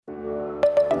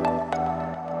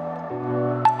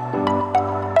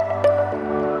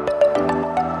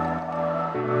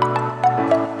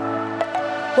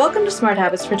Welcome to Smart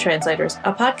Habits for Translators,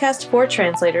 a podcast for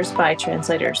translators by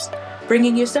translators,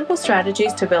 bringing you simple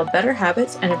strategies to build better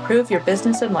habits and improve your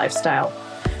business and lifestyle.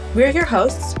 We're your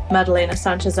hosts, Madalena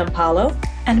Sanchez-Zampalo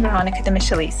and Veronica de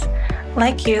Michelis.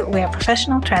 Like you, we are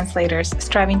professional translators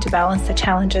striving to balance the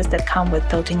challenges that come with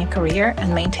building a career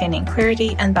and maintaining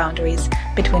clarity and boundaries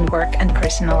between work and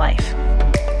personal life.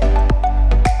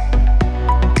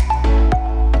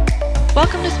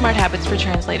 Welcome to Smart Habits for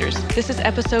Translators. This is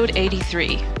episode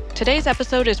 83. Today's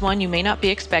episode is one you may not be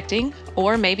expecting,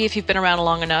 or maybe if you've been around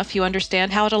long enough, you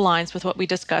understand how it aligns with what we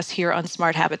discuss here on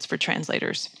Smart Habits for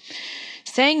Translators.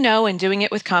 Saying no and doing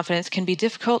it with confidence can be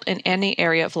difficult in any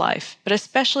area of life, but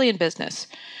especially in business.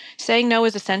 Saying no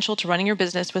is essential to running your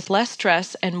business with less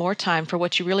stress and more time for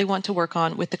what you really want to work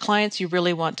on with the clients you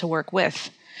really want to work with.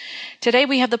 Today,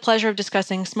 we have the pleasure of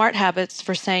discussing smart habits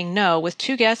for saying no with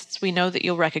two guests we know that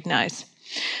you'll recognize.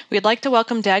 We'd like to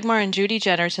welcome Dagmar and Judy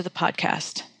Jenner to the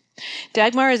podcast.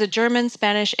 Dagmar is a German,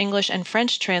 Spanish, English, and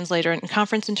French translator and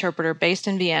conference interpreter based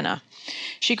in Vienna.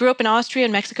 She grew up in Austria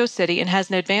and Mexico City and has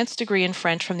an advanced degree in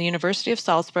French from the University of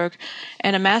Salzburg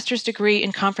and a master's degree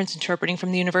in conference interpreting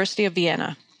from the University of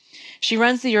Vienna. She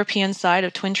runs the European side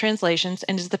of Twin Translations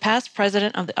and is the past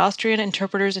president of the Austrian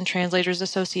Interpreters and Translators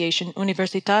Association,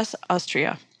 Universitas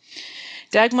Austria.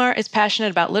 Dagmar is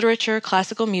passionate about literature,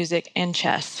 classical music, and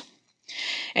chess.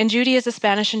 And Judy is a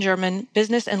Spanish and German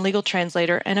business and legal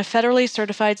translator and a federally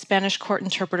certified Spanish court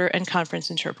interpreter and conference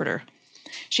interpreter.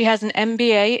 She has an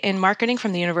MBA in marketing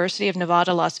from the University of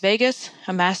Nevada, Las Vegas,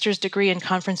 a master's degree in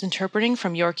conference interpreting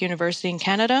from York University in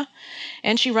Canada,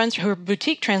 and she runs her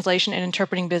boutique translation and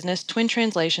interpreting business, Twin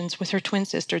Translations, with her twin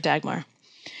sister, Dagmar.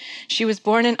 She was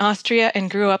born in Austria and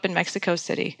grew up in Mexico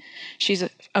City. She's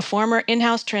a former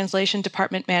in-house translation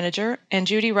department manager, and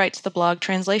Judy writes the blog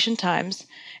Translation Times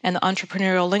and the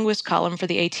Entrepreneurial Linguist column for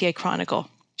the ATA Chronicle.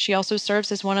 She also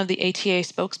serves as one of the ATA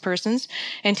spokespersons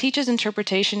and teaches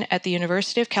interpretation at the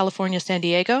University of California, San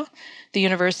Diego, the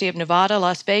University of Nevada,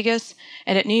 Las Vegas,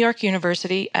 and at New York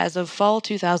University as of fall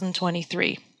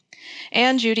 2023.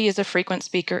 And Judy is a frequent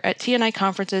speaker at T&I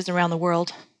conferences around the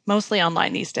world, mostly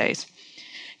online these days.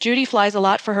 Judy flies a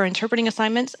lot for her interpreting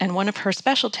assignments, and one of her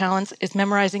special talents is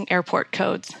memorizing airport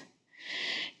codes.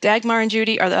 Dagmar and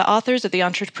Judy are the authors of the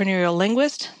Entrepreneurial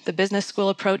Linguist, the business school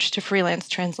approach to freelance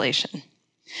translation.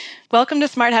 Welcome to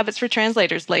Smart Habits for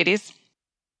Translators, ladies.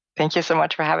 Thank you so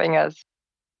much for having us.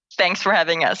 Thanks for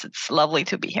having us. It's lovely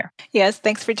to be here. Yes,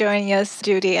 thanks for joining us,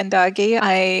 Judy and Daggy.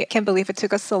 I can't believe it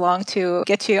took us so long to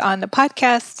get you on the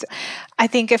podcast. I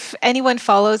think if anyone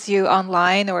follows you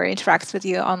online or interacts with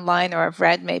you online or have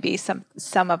read maybe some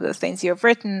of the things you've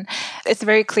written, it's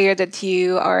very clear that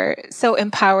you are so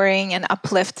empowering and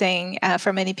uplifting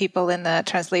for many people in the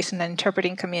translation and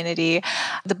interpreting community.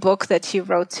 The book that you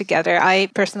wrote together, I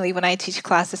personally, when I teach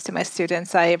classes to my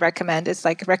students, I recommend it's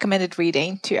like recommended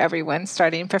reading to everyone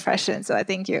starting profession. So I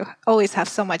think you always have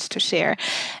so much to share,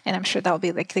 and I'm sure that will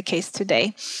be like the case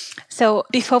today. So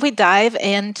before we dive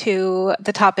into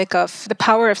the topic of the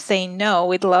power of saying no,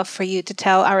 we'd love for you to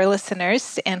tell our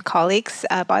listeners and colleagues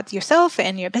about yourself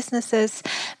and your businesses,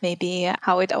 maybe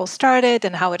how it all started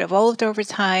and how it evolved over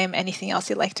time, anything else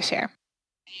you'd like to share.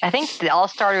 I think it all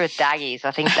started with Daggy, so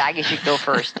I think Daggy should go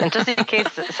first. And just in case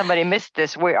somebody missed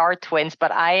this, we are twins,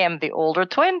 but I am the older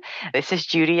twin. This is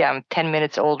Judy. I'm 10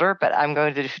 minutes older, but I'm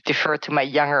going to defer to my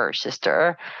younger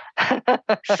sister.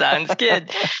 Sounds good.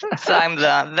 So I'm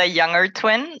the younger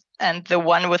twin and the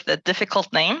one with the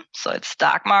difficult name. So it's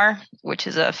Dagmar, which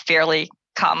is a fairly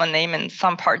common name in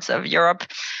some parts of Europe,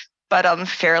 but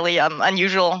fairly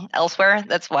unusual elsewhere.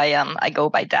 That's why I go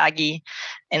by Daggy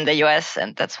in the US,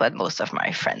 and that's what most of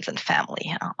my friends and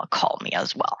family call me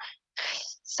as well.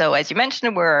 So as you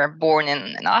mentioned, we're born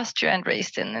in Austria and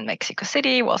raised in Mexico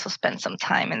City. We also spent some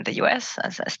time in the US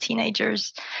as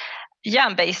teenagers. Yeah,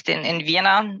 I'm based in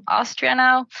Vienna, Austria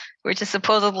now, which is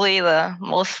supposedly the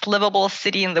most livable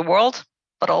city in the world,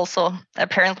 but also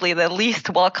apparently the least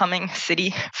welcoming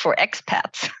city for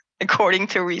expats, according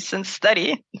to a recent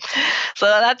study. So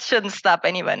that shouldn't stop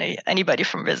anybody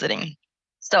from visiting.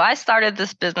 So I started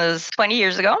this business 20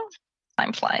 years ago.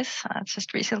 Time flies. I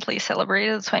just recently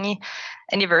celebrated the 20th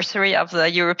anniversary of the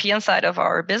European side of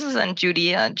our business, and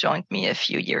Judy joined me a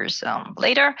few years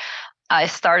later. I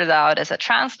started out as a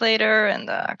translator and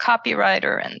a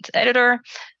copywriter and editor,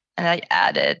 and I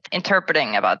added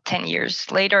interpreting about 10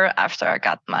 years later after I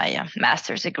got my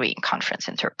master's degree in conference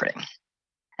interpreting.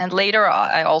 And later,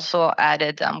 I also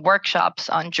added workshops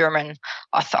on German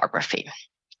orthography.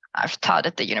 I've taught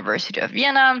at the University of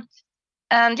Vienna.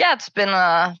 And yeah, it's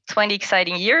been 20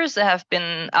 exciting years. There have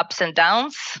been ups and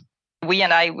downs. We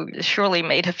surely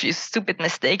made a few stupid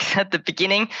mistakes at the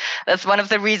beginning. That's one of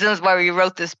the reasons why we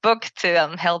wrote this book,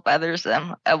 to help others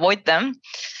avoid them.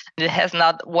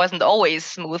 It wasn't always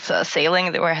smooth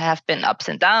sailing. There have been ups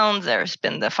and downs. There's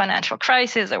been the financial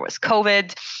crisis. There was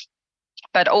COVID.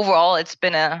 But overall, it's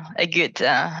been a good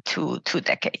 2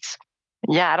 decades.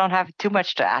 Yeah, I don't have too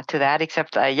much to add to that,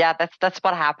 except that's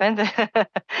what happened.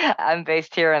 I'm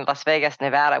based here in Las Vegas,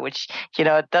 Nevada, which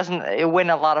it doesn't win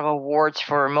a lot of awards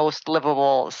for most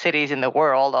livable cities in the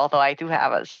world. Although I do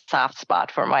have a soft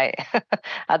spot for my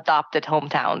adopted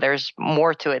hometown. There's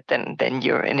more to it than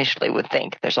you initially would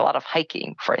think. There's a lot of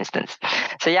hiking, for instance.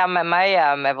 So yeah, my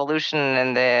evolution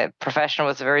in the profession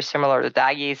was very similar to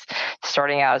Dagi's.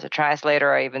 Starting out as a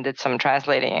translator, I even did some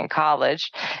translating in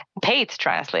college, paid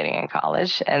translating in college.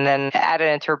 And then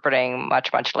added interpreting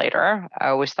much, much later. I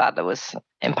always thought that was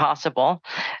impossible,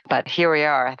 but here we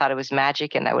are. I thought it was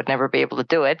magic and I would never be able to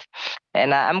do it.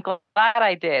 And I'm glad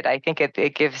I did. I think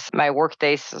it gives my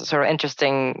workdays sort of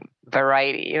interesting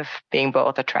variety of being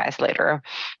both a translator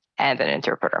and an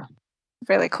interpreter.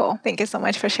 Really cool. Thank you so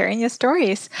much for sharing your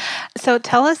stories. So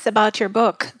tell us about your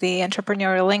book, The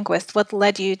Entrepreneurial Linguist. What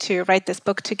led you to write this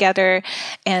book together?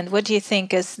 And what do you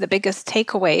think is the biggest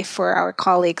takeaway for our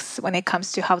colleagues when it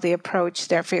comes to how they approach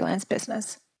their freelance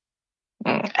business?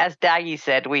 As Dagi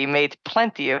said, we made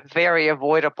plenty of very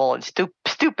avoidable and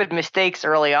stupid mistakes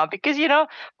early on because,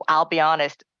 I'll be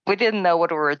honest, we didn't know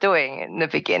what we were doing in the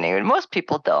beginning. And most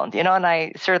people don't, and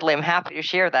I certainly am happy to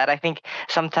share that. I think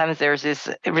sometimes there's this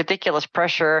ridiculous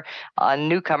pressure on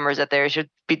newcomers that they should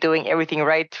be doing everything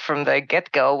right from the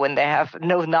get-go when they have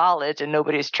no knowledge and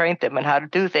nobody's trained them on how to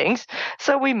do things.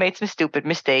 So we made some stupid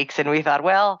mistakes and we thought,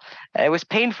 well, it was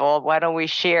painful. Why don't we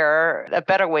share a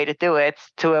better way to do it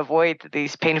to avoid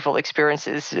these painful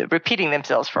experiences repeating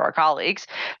themselves for our colleagues?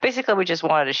 Basically, we just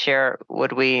wanted to share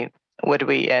what we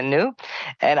knew.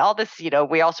 And all this,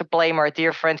 we also blame our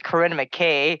dear friend Corinne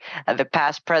McKay, the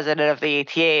past president of the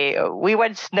ATA. We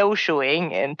went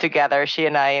snowshoeing together, she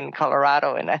and I, in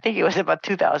Colorado, and I think it was about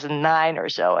 2009 or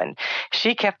so. And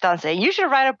she kept on saying, you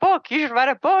should write a book. You should write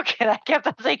a book. And I kept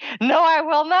on saying, no, I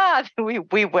will not.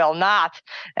 We will not.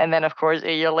 And then, of course,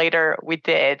 a year later, we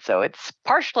did. So it's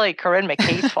partially Corinne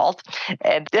McKay's fault.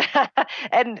 And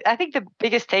and I think the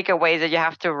biggest takeaway is that you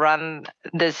have to run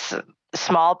this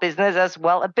small business as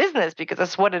well a business, because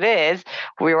that's what it is.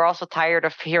 We were also tired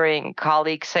of hearing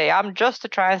colleagues say, I'm just a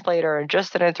translator and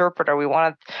just an interpreter. We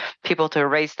wanted people to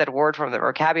erase that word from the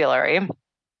vocabulary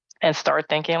and start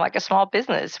thinking like a small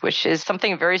business, which is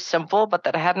something very simple, but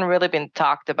that hadn't really been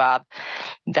talked about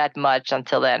that much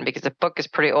until then, because the book is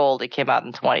pretty old. It came out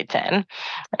in 2010.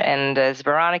 And as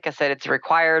Veronica said, it's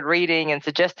required reading and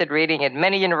suggested reading at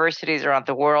many universities around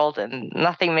the world. And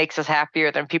nothing makes us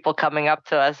happier than people coming up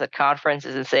to us at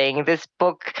conferences and saying, this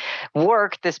book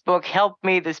worked, this book helped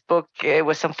me, this book it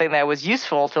was something that was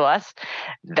useful to us.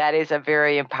 That is a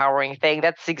very empowering thing.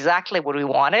 That's exactly what we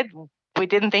wanted. We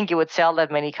didn't think it would sell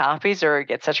that many copies or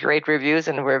get such great reviews,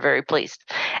 and we're very pleased.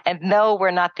 And no,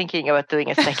 we're not thinking about doing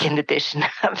a second edition.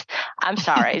 I'm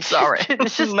sorry.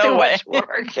 This is no too way. much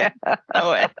work.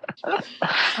 No way.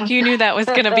 You knew that was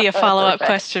going to be a follow-up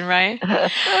question, right?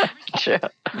 Sure.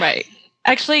 Right.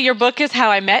 Actually, your book is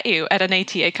how I met you at an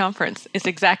ATA conference. It's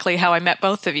exactly how I met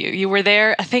both of you. You were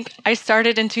there. I think I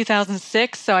started in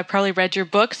 2006, so I probably read your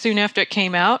book soon after it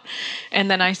came out. And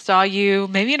then I saw you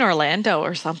maybe in Orlando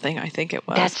or something, I think it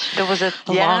was. That was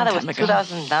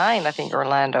 2009, I think,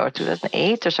 Orlando, or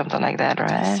 2008 or something like that,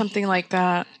 right? Something like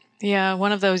that. Yeah,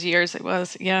 one of those years it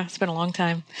was. Yeah, it's been a long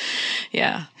time.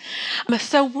 Yeah.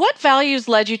 So what values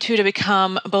led you to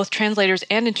become both translators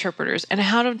and interpreters, and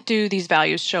how do these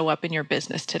values show up in your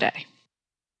business today?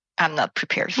 I'm not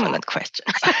prepared for that question.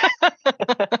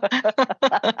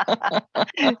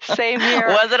 Same here.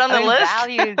 Was it on the list?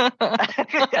 Values.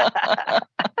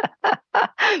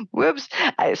 Whoops.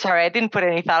 Sorry, I didn't put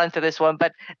any thought into this one,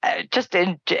 but just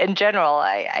in general,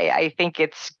 I think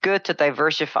it's good to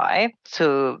diversify,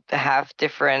 to have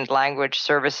different language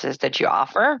services that you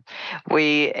offer.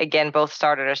 We, again, both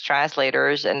started as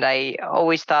translators, and I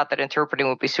always thought that interpreting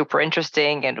would be super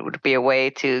interesting and it would be a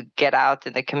way to get out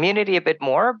in the community a bit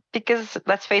more, because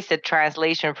let's face it,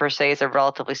 translation per se is a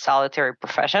relatively solitary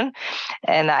profession.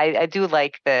 And I do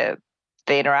like the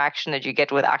interaction that you get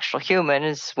with actual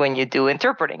humans when you do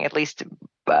interpreting, at least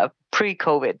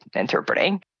pre-COVID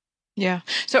interpreting. Yeah.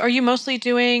 So are you mostly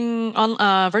doing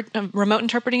on remote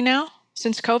interpreting now?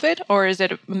 since COVID, or is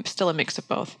it still a mix of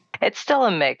both? It's still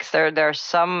a mix. There are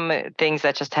some things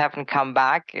that just haven't come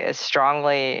back as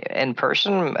strongly in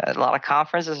person. A lot of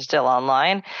conferences are still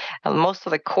online. Most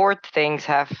of the court things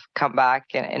have come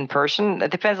back in person.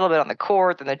 It depends a little bit on the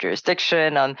court and the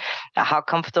jurisdiction, on how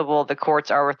comfortable the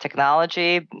courts are with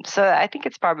technology. So I think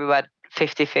it's probably about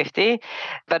 50-50.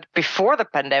 But before the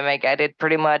pandemic, I did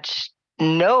pretty much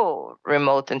no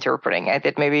remote interpreting. I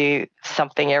did maybe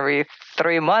something every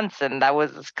 3 months, and that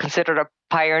was considered a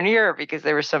pioneer because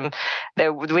there were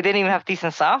we didn't even have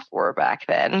decent software back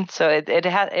then. So it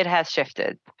has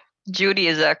shifted. Judy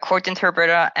is a court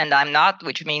interpreter and I'm not,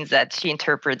 which means that she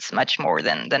interprets much more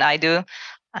than I do.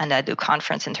 And I do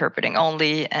conference interpreting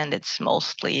only, and it's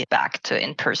mostly back to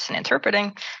in-person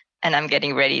interpreting. And I'm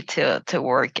getting ready to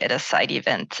work at a side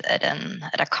event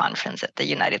at a conference at the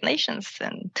United Nations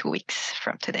in 2 weeks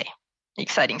from today.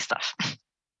 Exciting stuff.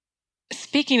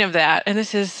 Speaking of that, and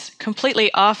this is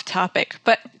completely off topic,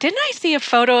 but didn't I see a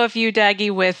photo of you,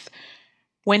 Daggy, with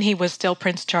when he was still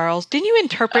Prince Charles? Didn't you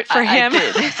interpret for him?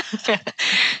 I did.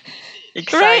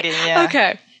 Exciting, right? yeah.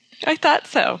 Okay, I thought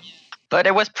so. But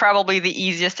it was probably the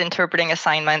easiest interpreting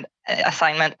assignment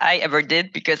I ever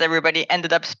did because everybody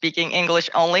ended up speaking English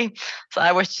only. So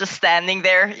I was just standing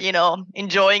there,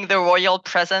 enjoying the royal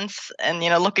presence and,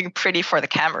 looking pretty for the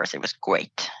cameras. It was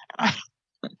great.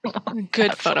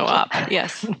 Good photo op.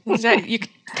 Yes. You can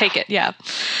take it. Yeah.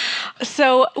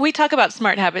 So we talk about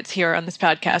smart habits here on this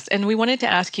podcast, and we wanted to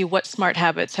ask you what smart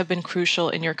habits have been crucial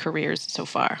in your careers so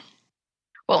far.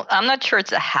 Well, I'm not sure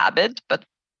it's a habit, but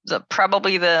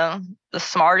probably the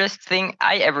smartest thing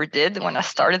I ever did when I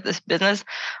started this business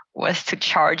was to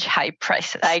charge high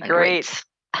prices. I agree.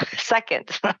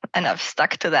 Second. And I've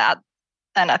stuck to that.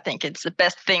 And I think it's the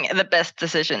best thing, the best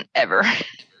decision ever.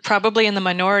 Probably in the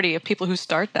minority of people who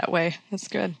start that way. That's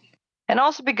good. And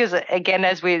also because, again,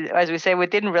 as we say, we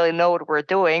didn't really know what we're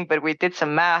doing, but we did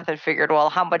some math and figured, well,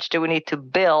 how much do we need to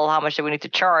bill? How much do we need to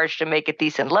charge to make a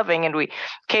decent living? And we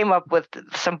came up with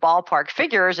some ballpark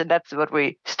figures, and that's what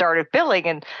we started billing.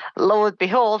 And lo and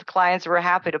behold, clients were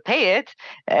happy to pay it.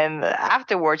 And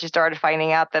afterwards, you started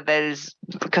finding out that is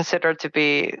considered to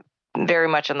be very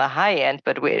much on the high end,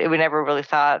 but we never really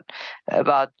thought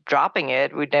about dropping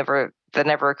it. That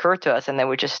never occurred to us, and then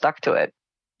we just stuck to it.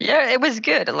 Yeah, it was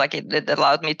good. Like it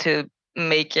allowed me to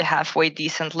make a halfway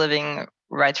decent living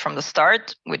right from the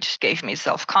start, which gave me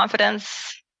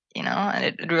self-confidence, and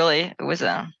it was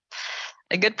a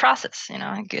good process,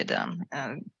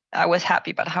 I was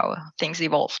happy about how things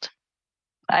evolved.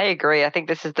 I agree. I think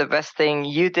this is the best thing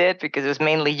you did because it was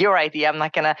mainly your idea. I'm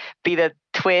not going to be the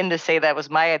twin to say that was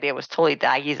my idea. It was totally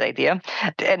Daggy's idea.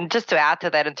 And just to add to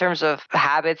that, in terms of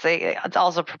habits, it's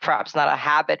also perhaps not a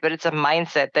habit, but it's a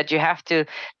mindset that you have to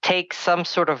take some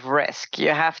sort of risk.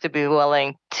 You have to be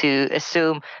willing to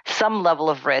assume some level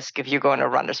of risk if you're going to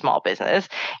run a small business.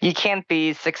 You can't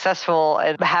be successful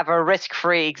and have a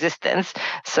risk-free existence.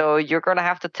 So you're going to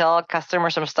have to tell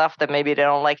customers some stuff that maybe they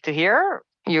don't like to hear.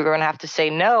 You're going to have to say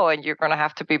no, and you're going to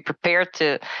have to be prepared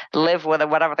to live with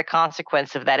whatever the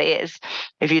consequence of that is.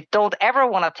 If you don't ever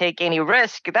want to take any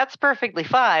risk, that's perfectly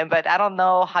fine, but I don't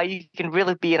know how you can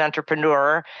really be an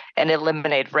entrepreneur and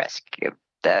eliminate risk.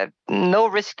 No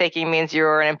risk-taking means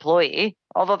you're an employee,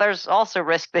 although there's also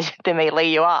risk that they may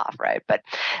lay you off, right? But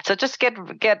so just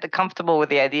get comfortable with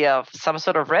the idea of some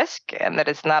sort of risk and that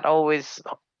it's not always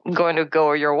going to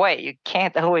go your way. You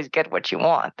can't always get what you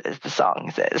want, as the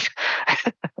song says.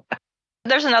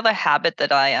 There's another habit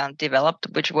that I developed,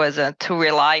 which was to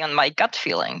rely on my gut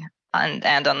feeling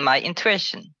and on my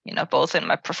intuition, both in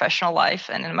my professional life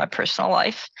and in my personal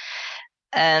life.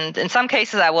 And in some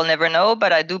cases, I will never know,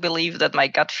 but I do believe that my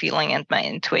gut feeling and my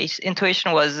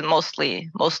intuition was mostly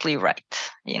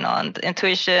right. And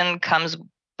intuition comes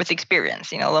with experience.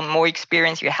 The more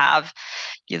experience you have,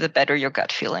 the better your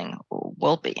gut feeling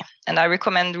will be. And I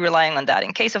recommend relying on that.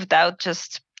 In case of doubt,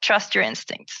 just trust your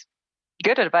instincts.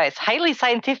 Good advice. Highly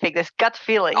scientific, this gut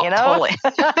feeling, Totally.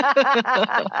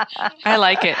 I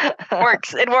like it.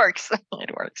 It works.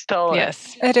 Totally.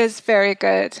 Yes. It is very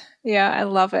good. Yeah, I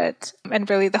love it. And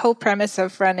really, the whole premise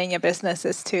of running a business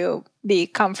is to be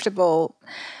comfortable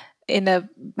in a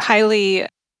highly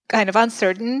kind of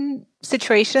uncertain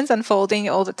situations unfolding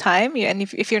all the time. And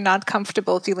if you're not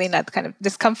comfortable feeling that kind of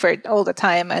discomfort all the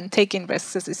time and taking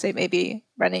risks, as you say, maybe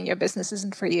running your business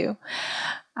isn't for you.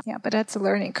 Yeah, but that's a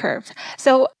learning curve.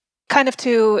 So kind of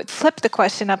to flip the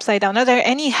question upside down, are there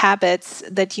any habits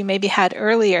that you maybe had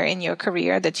earlier in your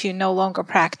career that you no longer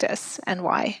practice, and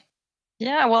why?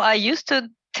 Yeah, well, I used to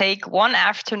take one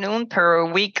afternoon per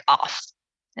week off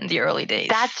in the early days.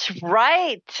 That's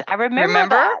right. I remember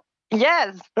that.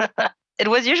 Yes. it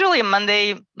was usually a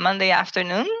Monday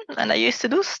afternoon, and I used to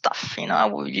do stuff.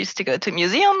 I used to go to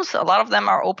museums. A lot of them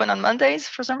are open on Mondays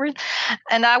for some reason,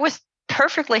 and I was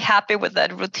perfectly happy with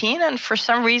that routine. And for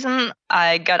some reason,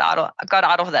 I got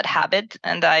out of that habit,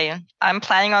 and I'm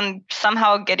planning on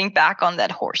somehow getting back on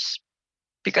that horse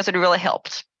because it really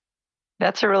helped.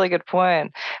 That's a really good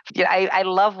point. Yeah, I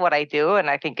love what I do, and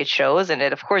I think it shows. And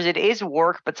of course, it is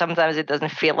work, but sometimes it doesn't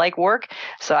feel like work.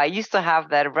 So I used to have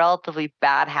that relatively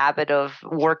bad habit of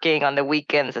working on the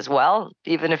weekends as well,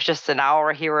 even if just an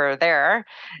hour here or there.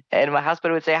 And my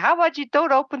husband would say, "How about you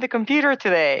don't open the computer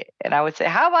today?" And I would say,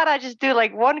 "How about I just do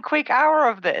like one quick hour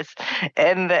of this?"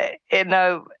 And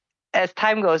as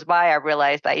time goes by, I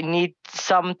realized I need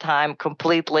some time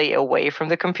completely away from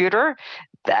the computer.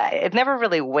 It never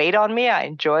really weighed on me. I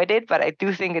enjoyed it, but I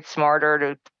do think it's smarter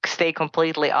to stay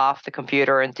completely off the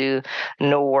computer and do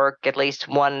no work at least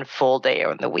one full day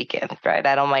on the weekend, right?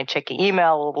 I don't mind checking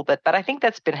email a little bit, but I think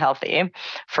that's been healthy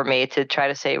for me to try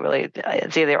to say really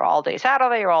it's either all day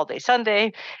Saturday or all day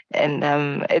Sunday. And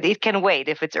it can wait.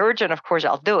 If it's urgent, of course,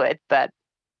 I'll do it. But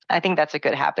I think that's a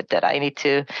good habit that I need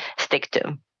to stick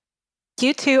to.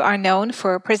 You two are known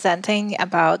for presenting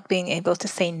about being able to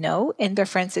say no in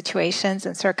different situations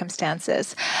and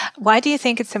circumstances. Why do you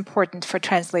think it's important for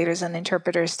translators and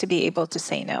interpreters to be able to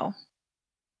say no?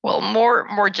 Well,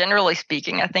 more generally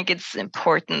speaking, I think it's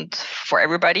important for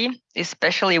everybody,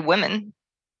 especially women,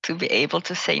 to be able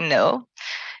to say no.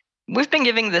 We've been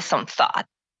giving this some thought.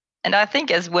 And I think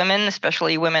as women,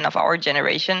 especially women of our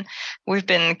generation, we've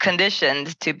been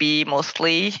conditioned to be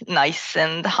mostly nice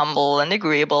and humble and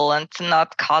agreeable and to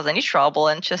not cause any trouble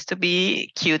and just to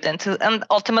be cute and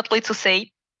ultimately to say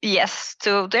yes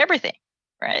to everything,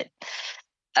 right?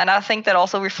 And I think that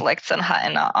also reflects on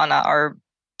our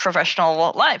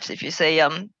professional lives. If you say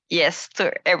yes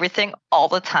to everything all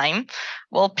the time,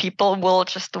 well, people will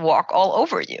just walk all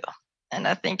over you. And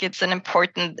I think it's an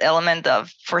important element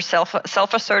for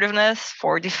self-assertiveness,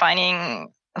 for defining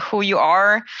who you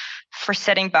are, for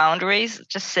setting boundaries.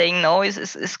 Just saying no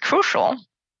is crucial.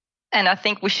 And I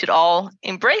think we should all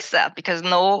embrace that, because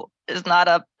no is not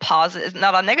a positive, it's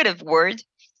not a negative word.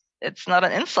 It's not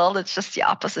an insult. It's just the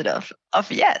opposite of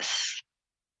yes.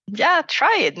 Yeah,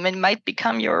 try it. It might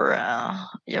become your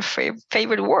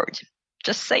favorite word.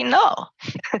 Just say no.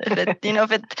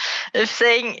 If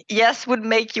saying yes would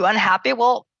make you unhappy,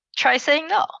 well, try saying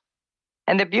no.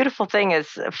 And the beautiful thing is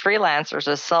freelancers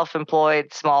or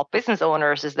self-employed small business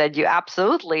owners is that you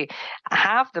absolutely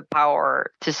have the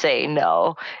power to say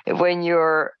no. When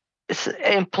you're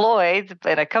employed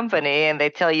in a company and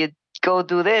they tell you, go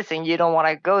do this, and you don't want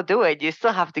to go do it, you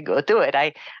still have to go do it.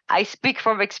 I speak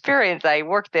from experience. I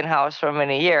worked in-house for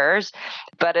many years,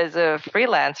 but as a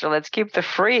freelancer, let's keep the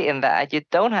free in that. You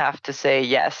don't have to say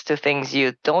yes to things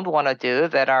you don't want to do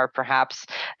that are perhaps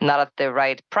not at the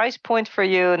right price point for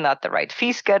you, not the right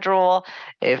fee schedule.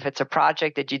 If it's a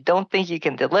project that you don't think you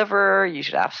can deliver, you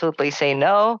should absolutely say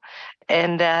no.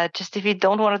 And just if you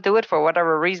don't want to do it for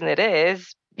whatever reason it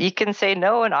is, you can say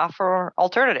no and offer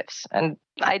alternatives. And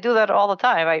I do that all the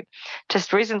time. I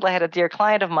just recently had a dear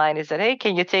client of mine who said, "Hey,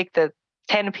 can you take the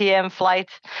 10 p.m. flight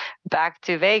back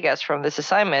to Vegas from this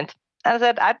assignment?" And I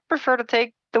said, "I'd prefer to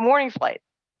take the morning flight.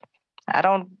 I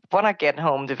don't want to get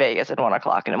home to Vegas at 1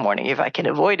 o'clock in the morning. If I can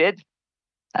avoid it,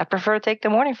 I prefer to take the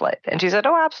morning flight." And she said,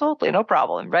 "Oh, absolutely, no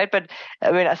problem," right? But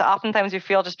I mean, oftentimes you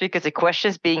feel just because a question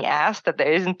is being asked that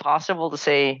there isn't possible to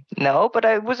say no, but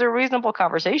it was a reasonable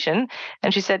conversation.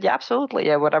 And she said, "Yeah, absolutely,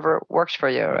 yeah, whatever works for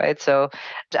you," right? So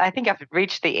I think I've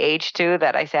reached the age too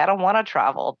that I say I don't want to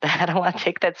travel. I don't want to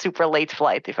take that super late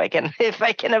flight if I can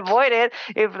avoid it.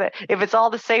 If it's all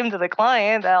the same to the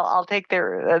client, I'll take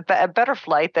a better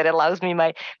flight that allows me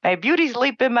my beauty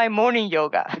sleep and my morning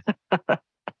yoga.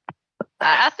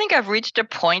 I think I've reached a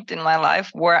point in my life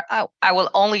where I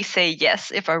will only say yes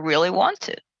if I really want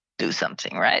to do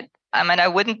something, right? I mean, I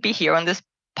wouldn't be here on this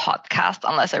podcast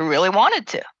unless I really wanted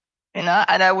to, and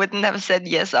I wouldn't have said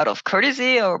yes out of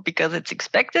courtesy or because it's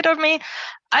expected of me.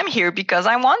 I'm here because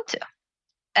I want to.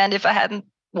 And if I hadn't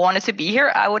wanted to be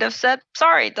here, I would have said,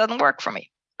 "Sorry, it doesn't work for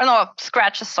me." Or no,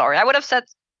 scratch a sorry. I would have said,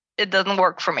 "It doesn't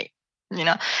work for me."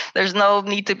 There's no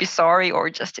need to be sorry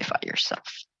or justify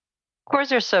yourself. Of course,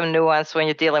 there's some nuance when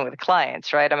you're dealing with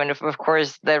clients, right? I mean, of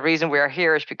course, the reason we are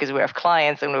here is because we have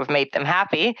clients and we've made them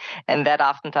happy. And that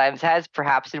oftentimes has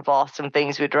perhaps involved some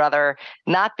things we'd rather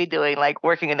not be doing, like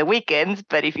working in the weekends.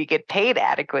 But if you get paid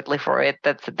adequately for it,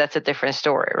 that's a different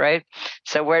story, right?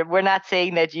 So we're not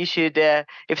saying that you should,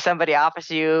 if somebody offers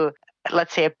you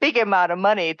let's say, a big amount of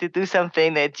money to do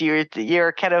something that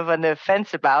you're kind of on the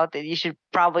fence about, then you should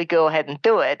probably go ahead and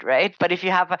do it, right? But if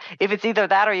it's either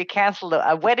that or you cancel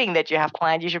a wedding that you have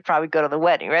planned, you should probably go to the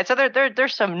wedding, right? So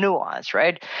there's some nuance,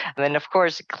 right? And then of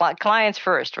course clients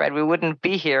first, right? We wouldn't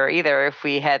be here either if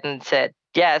we hadn't said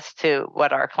yes to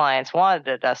what our clients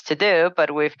wanted us to do,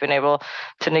 but we've been able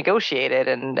to negotiate it,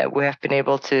 and we have been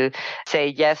able to say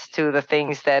yes to the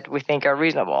things that we think are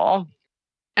reasonable.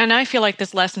 And I feel like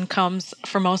this lesson comes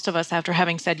for most of us after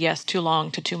having said yes too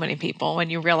long to too many people, when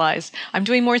you realize I'm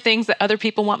doing more things that other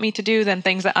people want me to do than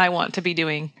things that I want to be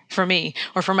doing for me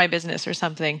or for my business or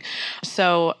something.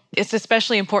 So it's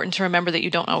especially important to remember that you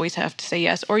don't always have to say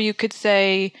yes, or you could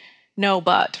say no,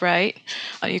 but, right?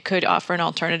 You could offer an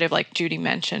alternative like Judy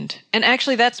mentioned. And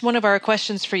actually, that's one of our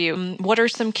questions for you. What are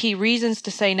some key reasons to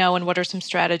say no, and what are some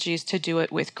strategies to do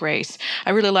it with grace? I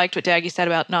really liked what Daggy said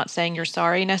about not saying you're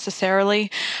sorry necessarily,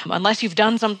 unless you've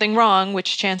done something wrong,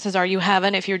 which chances are you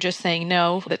haven't if you're just saying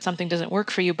no, that something doesn't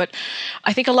work for you. But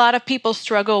I think a lot of people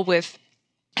struggle with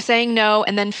saying no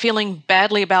and then feeling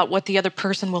badly about what the other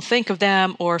person will think of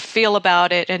them or feel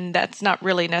about it. And that's not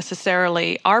really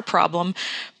necessarily our problem,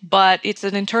 but it's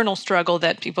an internal struggle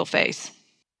that people face.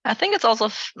 I think it's also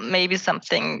maybe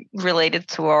something related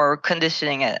to our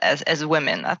conditioning as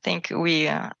women. I think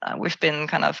we've been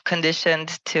kind of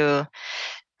conditioned to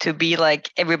be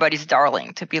like everybody's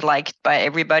darling, to be liked by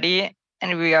everybody,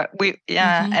 and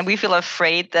and we feel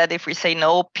afraid that if we say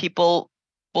no, people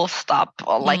will stop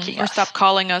liking us. Or stop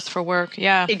calling us for work.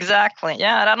 Yeah. Exactly.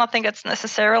 Yeah. And I don't think it's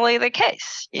necessarily the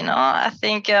case. I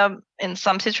think in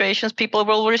some situations people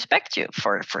will respect you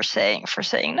for saying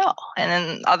no. And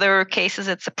in other cases,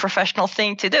 it's a professional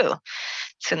thing to do,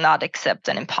 to not accept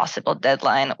an impossible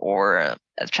deadline or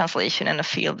a translation in a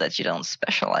field that you don't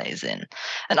specialize in.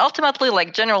 And ultimately,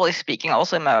 like generally speaking,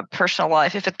 also in my personal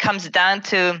life, if it comes down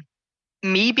to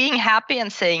me being happy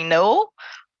and saying no,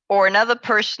 or another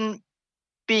person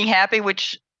being happy,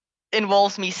 which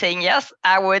involves me saying yes,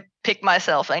 I would pick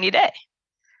myself any day.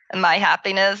 And my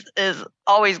happiness is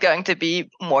always going to be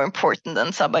more important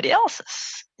than somebody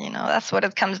else's. That's what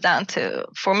it comes down to.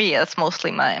 For me, that's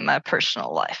mostly my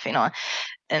personal life. In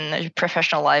a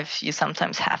professional life, you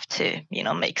sometimes have to,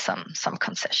 make some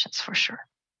concessions for sure.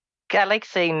 I like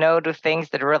saying no to things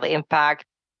that really impact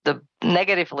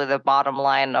negatively the bottom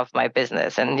line of my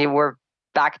business. And we're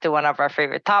back to one of our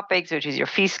favorite topics, which is your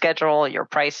fee schedule, your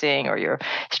pricing, or your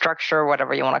structure,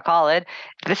 whatever you want to call it.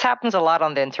 This happens a lot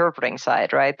on the interpreting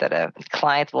side, right? That a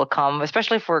client will come,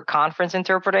 especially for conference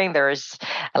interpreting. There's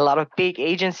a lot of big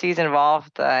agencies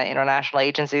involved, international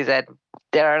agencies that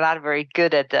are not very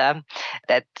good at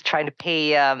trying to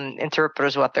pay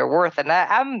interpreters what they're worth. And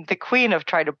I'm the queen of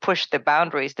trying to push the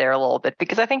boundaries there a little bit,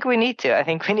 because I think we need to. I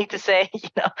think we need to say,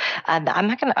 I'm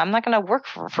not gonna work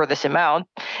for this amount,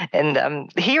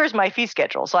 and here's my fee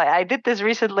schedule. So I did this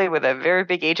recently with a very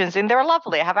big agency, and they're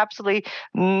lovely. I have absolutely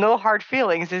no hard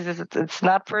feelings. It's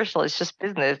not personal. It's just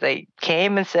business. They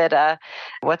came and said,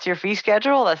 "What's your fee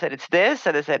schedule?" I said, "It's this."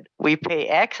 And I said, "We pay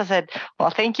X." I said, "Well,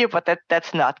 thank you, but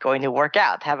that's not going to work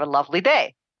out. Have a lovely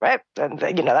day." Right. And,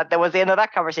 that was the end of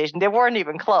that conversation. They weren't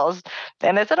even close.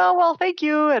 And I said, "Oh, well, thank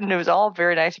you." And it was all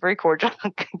very nice, very cordial.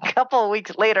 A couple of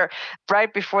weeks later,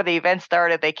 right before the event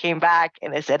started, they came back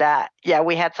and they said, "Yeah,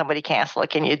 we had somebody cancel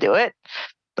it. Can you do it?"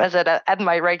 I said, "At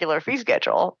my regular fee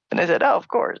schedule." And I said, "Oh, of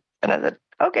course." And I said,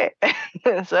 "Okay."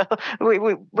 So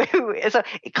so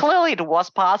clearly it was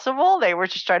possible. They were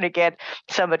just trying to get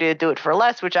somebody to do it for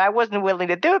less, which I wasn't willing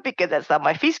to do because that's not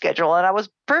my fee schedule. And I was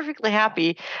perfectly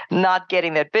happy not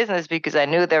getting that business, because I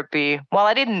knew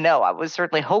I didn't know. I was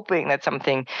certainly hoping that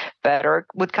something better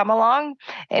would come along.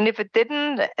 And if it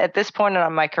didn't, at this point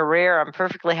in my career, I'm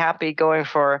perfectly happy going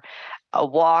for a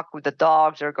walk with the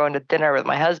dogs or going to dinner with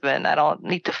my husband. I don't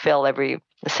need to fill every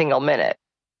single minute.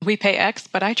 We pay X,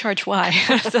 but I charge Y.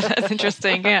 So that's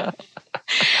interesting. Yeah.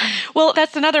 Well,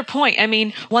 that's another point. I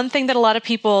mean, one thing that a lot of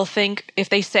people think, if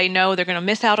they say no, they're going to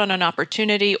miss out on an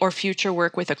opportunity or future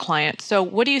work with a client. So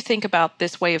what do you think about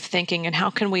this way of thinking, and how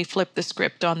can we flip the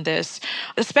script on this,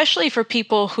 especially for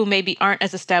people who maybe aren't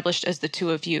as established as the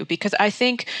two of you? Because I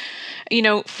think,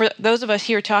 for those of us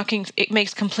here talking, it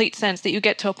makes complete sense that you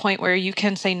get to a point where you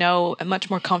can say no much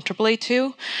more comfortably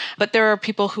too. But there are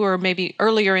people who are maybe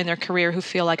earlier in their career who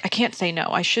feel like, I can't say no.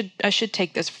 I should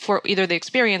take this for either the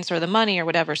experience or the money or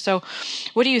whatever. So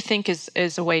what do you think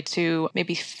is a way to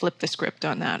maybe flip the script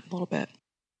on that a little bit?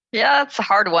 Yeah, it's a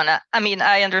hard one. I mean,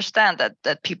 I understand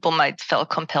that people might feel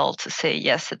compelled to say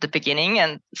yes at the beginning,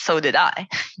 and so did I.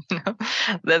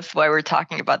 That's why we're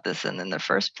talking about this in the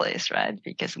first place, right?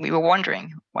 Because we were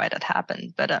wondering why that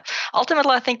happened. But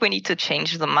ultimately, I think we need to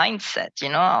change the mindset.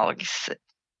 Like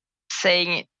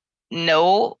saying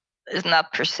no is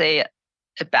not per se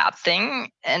a bad thing,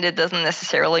 and it doesn't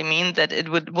necessarily mean that it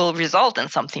will result in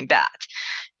something bad.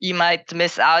 You might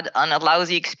miss out on a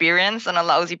lousy experience, on a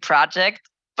lousy project,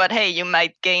 but hey, you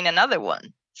might gain another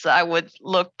one. So I would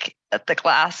look at the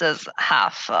glass as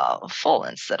half full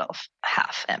instead of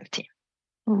half empty.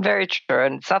 Very true.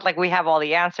 And it's not like we have all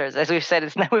the answers. As we've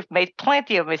said, we've made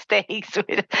plenty of mistakes,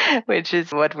 which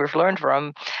is what we've learned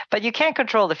from. But you can't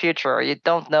control the future. You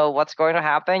don't know what's going to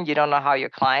happen. You don't know how your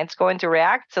client's going to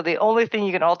react. So the only thing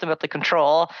you can ultimately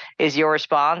control is your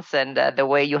response and the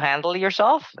way you handle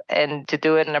yourself, and to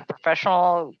do it in a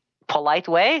professional, polite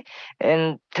way.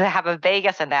 And to have a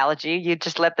Vegas analogy, you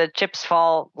just let the chips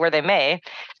fall where they may.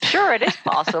 Sure, it is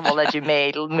possible that you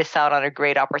may miss out on a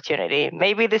great opportunity.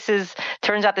 Maybe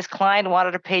turns out this client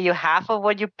wanted to pay you half of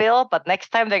what you bill, but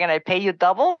next time they're going to pay you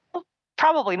double.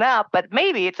 Probably not, but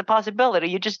maybe it's a possibility.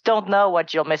 You just don't know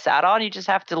what you'll miss out on. You just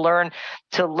have to learn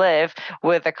to live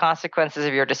with the consequences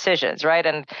of your decisions, right?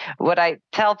 And what I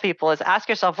tell people is ask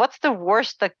yourself, what's the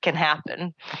worst that can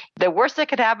happen? The worst that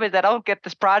could happen is that I don't get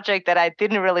this project that I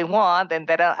didn't really want, and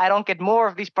that I don't get more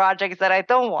of these projects that I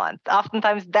don't want.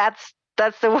 Oftentimes that's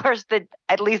the worst, that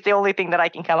at least the only thing that I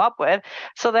can come up with.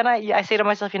 So then I say to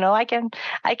myself, I can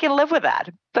live with that.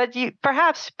 But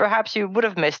perhaps you would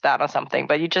have missed out on something.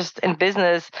 But you just, in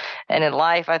business and in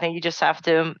life, I think you just have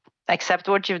to accept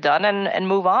what you've done and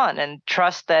move on, and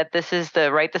trust that this is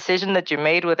the right decision that you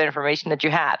made with the information that you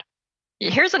had.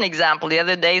 Here's an example. The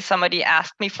other day, somebody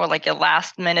asked me for like a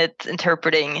last minute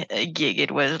interpreting gig.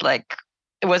 It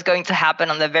was going to happen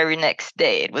on the very next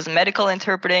day. It was medical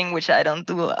interpreting, which I don't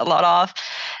do a lot of.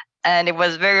 And it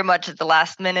was very much at the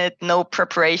last minute, no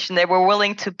preparation. They were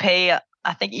willing to pay,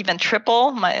 I think, even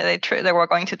triple. They were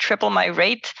going to triple my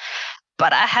rate.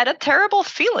 But I had a terrible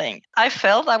feeling. I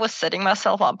felt I was setting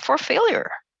myself up for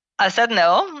failure. I said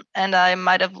no, and I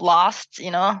might have lost,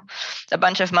 a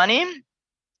bunch of money.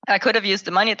 I could have used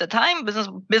the money at the time.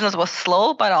 Business was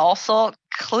slow, but I also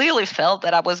clearly felt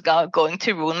that I was going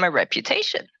to ruin my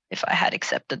reputation if I had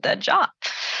accepted that job.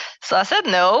 So I said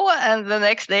no, and the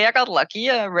next day I got lucky.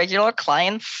 A regular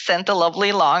client sent a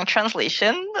lovely long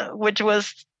translation, which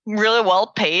was really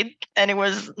well paid, and it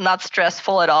was not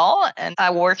stressful at all. And I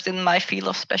worked in my field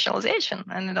of specialization,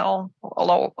 and it all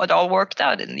worked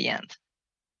out in the end.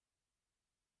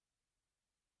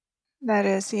 That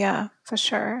is, yeah, for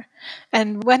sure.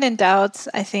 And when in doubt,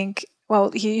 I think,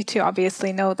 well, you two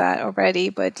obviously know that already,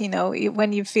 but,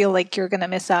 when you feel like you're going to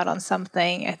miss out on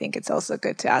something, I think it's also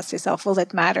good to ask yourself, will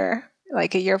it matter?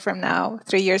 Like a year from now,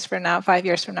 3 years from now, 5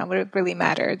 years from now, would it really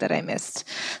matter that I missed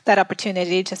that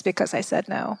opportunity just because I said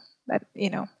no? That,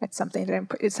 it's something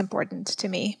that it's important to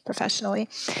me professionally.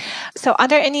 So are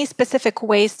there any specific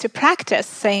ways to practice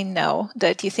saying no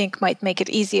that you think might make it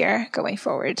easier going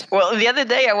forward? Well, the other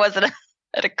day I was at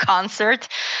a concert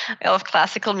of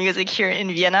classical music here in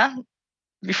Vienna.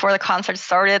 Before the concert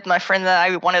started, my friend and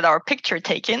I wanted our picture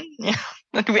taken.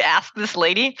 And we asked this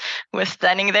lady who was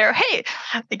standing there, "Hey,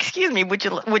 excuse me, would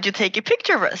you take a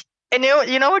picture of us?" And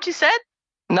you know what she said?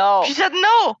 No. She said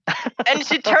no. And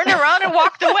she turned around and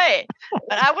walked away.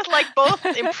 And I was like both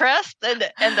impressed and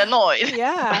annoyed.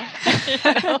 Yeah.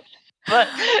 But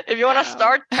if you want to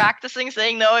start practicing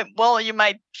saying no, well, you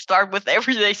might start with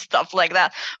everyday stuff like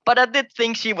that. But I did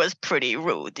think she was pretty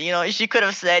rude. She could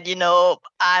have said,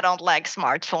 I don't like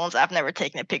smartphones. I've never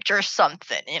taken a picture or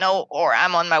something, or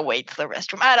I'm on my way to the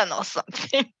restroom. I don't know,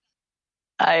 something.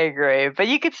 I agree. But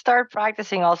you could start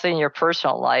practicing also in your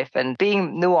personal life and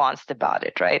being nuanced about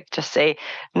it, right? Just say,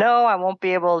 no, I won't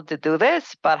be able to do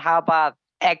this, but how about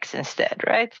X instead,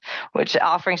 right? Which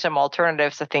offering some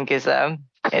alternatives, I think, is a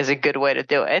good way to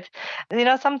do it.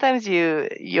 Sometimes you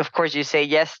of course you say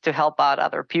yes to help out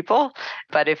other people,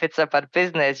 but if it's about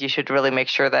business, you should really make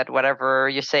sure that whatever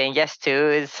you're saying yes to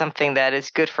is something that is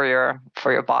good for your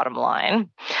bottom line.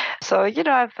 So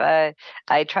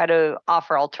I try to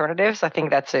offer alternatives. I think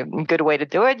that's a good way to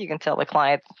do it. You can tell the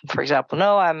client, for example,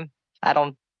 no,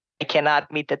 I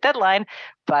cannot meet the deadline,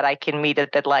 but I can meet the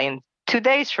deadline 2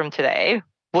 days from today.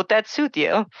 Would that suit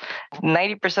you?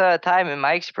 90% of the time, in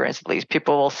my experience at least,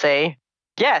 people will say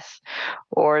yes.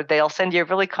 Or they'll send you a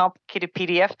really complicated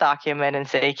PDF document and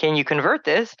say, can you convert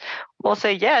this? We'll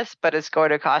say yes, but it's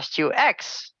going to cost you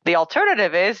X. The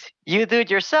alternative is you do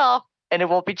it yourself and it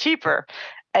will be cheaper.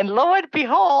 And lo and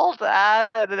behold,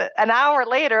 an hour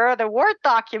later, the Word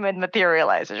document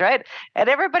materializes, right? And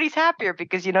everybody's happier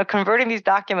because, converting these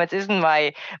documents isn't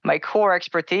my core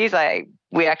expertise.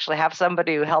 We actually have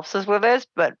somebody who helps us with this,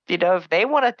 but, if they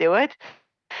want to do it,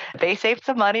 they saved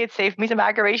some money, it saved me some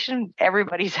aggravation,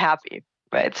 everybody's happy,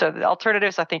 right? So the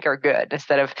alternatives, I think, are good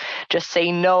instead of just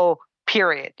saying no,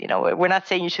 period. We're not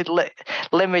saying you should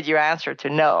limit your answer to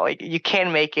no. You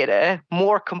can make it a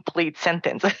more complete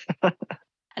sentence.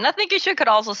 And I think you could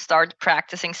also start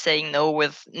practicing saying no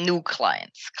with new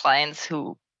clients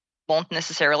who won't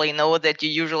necessarily know that you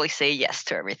usually say yes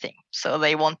to everything. So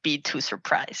they won't be too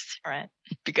surprised, right?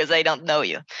 Because they don't know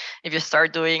you. If you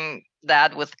start doing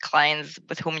that with clients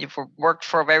with whom you've worked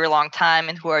for a very long time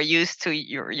and who are used to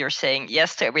you're saying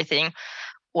yes to everything,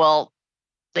 well,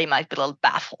 they might be a little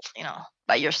baffled,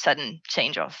 by your sudden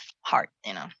change of heart,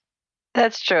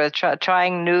 That's true.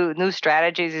 Trying new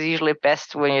strategies is usually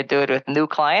best when you do it with new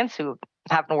clients who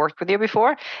haven't worked with you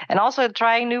before. And also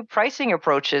trying new pricing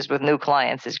approaches with new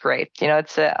clients is great.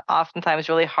 It's oftentimes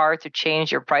really hard to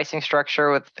change your pricing structure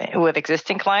with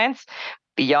existing clients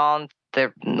beyond the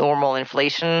normal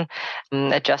inflation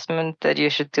adjustment that you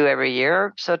should do every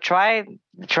year. So try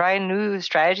new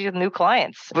strategy with new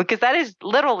clients, because that is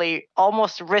literally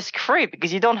almost risk-free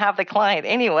because you don't have the client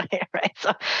anyway, right?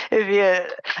 So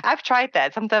I've tried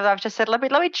that. Sometimes I've just said, let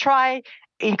me try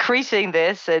increasing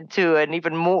this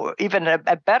to even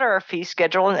a better fee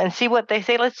schedule and see what they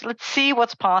say. Let's see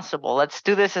what's possible. Let's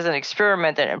do this as an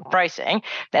experiment in pricing.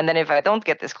 And then if I don't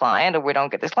get this client or we don't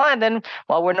get this client, then,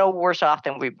 well, we're no worse off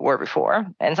than we were before.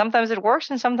 And sometimes it works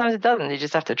and sometimes it doesn't. You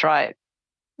just have to try it.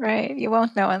 Right. You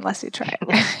won't know unless you try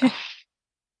it.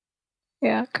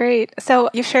 Yeah, great.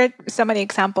 So you shared so many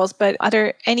examples, but are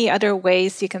there any other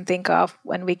ways you can think of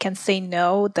when we can say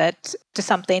no to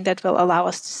something that will allow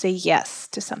us to say yes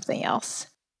to something else?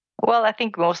 Well, I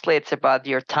think mostly it's about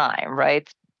your time, right?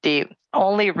 The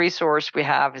only resource we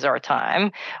have is our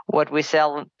time. What we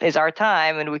sell is our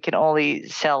time, and we can only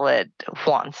sell it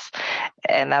once.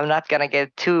 And I'm not going to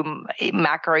get too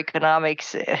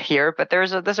macroeconomics here, but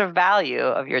there's a value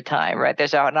of your time, right?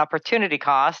 There's an opportunity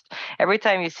cost. Every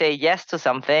time you say yes to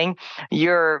something,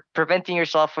 you're preventing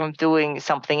yourself from doing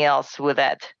something else with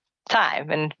that time.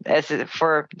 And as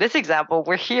for this example,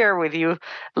 we're here with you,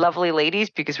 lovely ladies,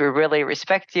 because we really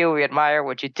respect you. We admire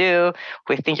what you do.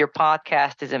 We think your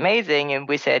podcast is amazing. And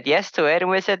we said yes to it.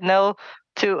 And we said no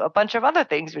to a bunch of other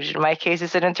things, which in my case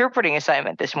is an interpreting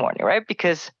assignment this morning, right?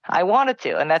 Because I wanted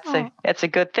to. And that's a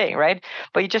good thing, right?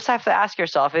 But you just have to ask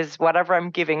yourself, is whatever I'm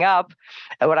giving up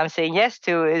and what I'm saying yes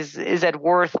to, is it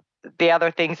worth the other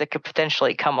things that could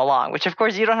potentially come along, which of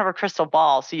course you don't have a crystal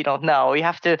ball, so you don't know.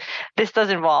 This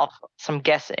does involve some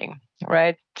guessing,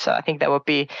 right? So I think that would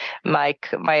be my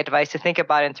advice to think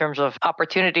about in terms of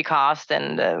opportunity cost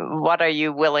and what are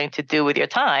you willing to do with your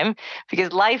time?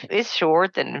 Because life is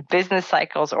short and business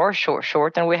cycles are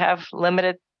short, and we have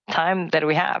limited time that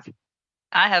we have.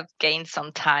 I have gained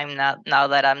some time now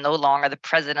that I'm no longer the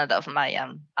president of my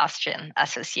Austrian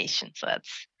association. So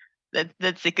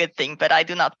that's a good thing, but I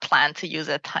do not plan to use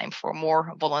that time for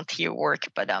more volunteer work,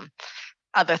 but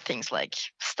other things like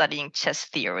studying chess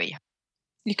theory.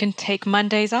 You can take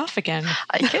Mondays off again.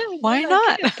 I can. Why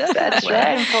not? That's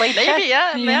right. Play maybe,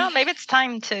 chess. Yeah, maybe it's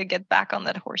time to get back on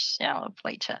that horse. Yeah, I'll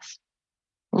play chess.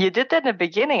 You did that in the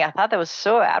beginning. I thought that was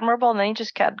so admirable, and then you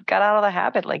just got out of the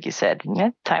habit, like you said. Yeah,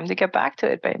 time to get back to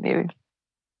it, baby.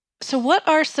 So what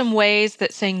are some ways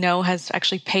that saying no has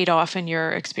actually paid off in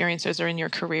your experiences or in your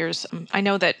careers? I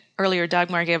know that earlier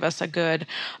Dagmar gave us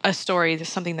a story,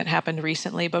 something that happened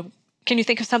recently, but can you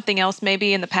think of something else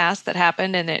maybe in the past that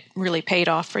happened and it really paid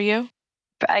off for you?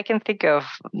 I can think of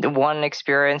the one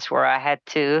experience where I had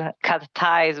to cut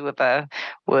ties with a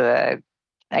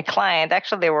client.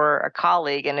 Actually, they were a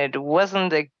colleague, and it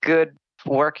wasn't a good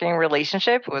working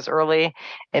relationship. It was early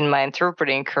in my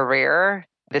interpreting career.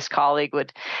 This colleague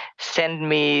would send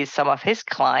me some of his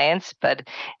clients, but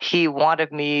he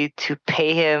wanted me to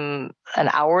pay him an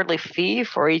hourly fee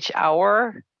for each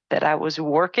hour that I was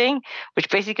working, which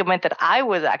basically meant that I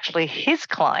was actually his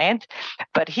client,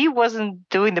 but he wasn't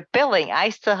doing the billing. I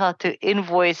still had to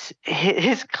invoice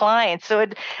his client. So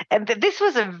this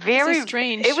was a very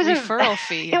strange referral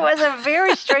fee. It was a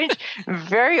very strange,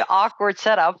 very awkward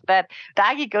setup that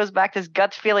Daggy goes back to his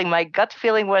gut feeling. My gut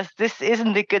feeling was this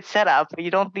isn't a good setup.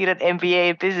 You don't need an MBA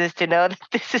in business to know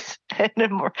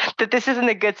that this isn't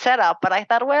a good setup. But I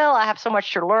thought, well, I have so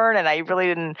much to learn, and I really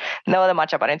didn't know that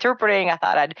much about interpreting. I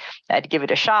thought I'd give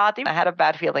it a shot. I had a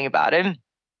bad feeling about it.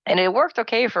 And it worked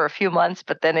okay for a few months,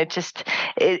 but then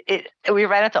we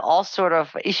ran into all sort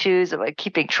of issues about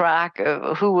keeping track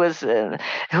of who was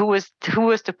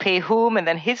to pay whom, and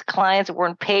then his clients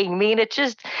weren't paying me, and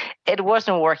it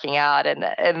wasn't working out. And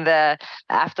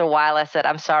after a while, I said,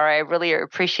 "I'm sorry, I really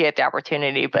appreciate the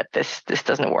opportunity, but this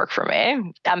doesn't work for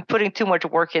me. I'm putting too much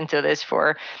work into this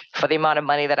for the amount of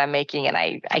money that I'm making, and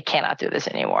I cannot do this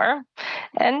anymore."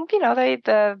 And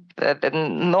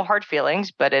no hard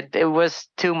feelings, but it was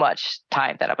too much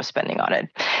time that I was spending on it.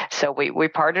 So we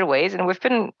parted ways, and we've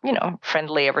been,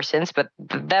 friendly ever since. But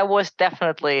that was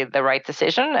definitely the right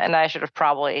decision, and I should have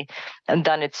probably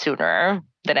done it sooner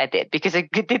than I did, because it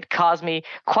did cause me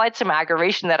quite some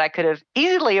aggravation that I could have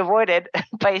easily avoided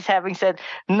by having said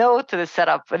no to the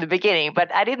setup in the beginning.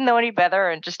 But I didn't know any better,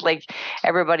 and just like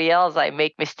everybody else, I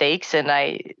make mistakes, and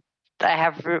I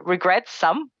have regrets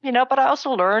some, but I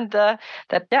also learned that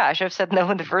I should have said no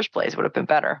in the first place. Would have been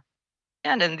better.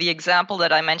 And in the example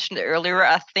that I mentioned earlier,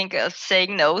 I think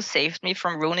saying no saved me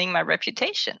from ruining my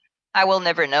reputation. I will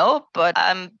never know, but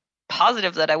I'm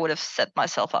positive that I would have set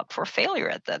myself up for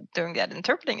failure during that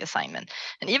interpreting assignment.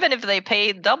 And even if they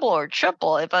pay double or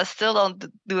triple, if I still don't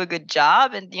do a good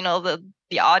job, and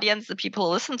the audience, the people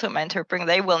who listen to my interpreting,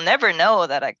 they will never know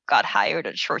that I got hired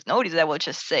at short notice. They will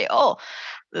just say, "Oh,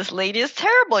 this lady is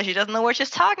terrible. She doesn't know what she's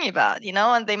talking about,"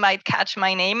 and they might catch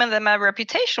my name, and then my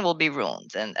reputation will be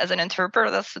ruined. And as an interpreter,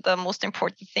 that's the most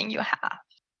important thing you have.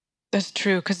 That's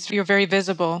true, because you're very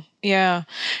visible. Yeah.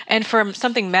 And for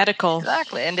something medical.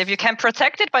 Exactly. And if you can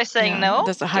protect it by saying no,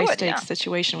 there's a high-stakes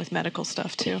situation with medical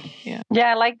stuff too. Yeah.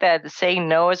 Yeah, I like that. Saying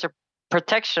no is a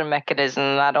protection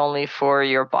mechanism, not only for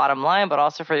your bottom line, but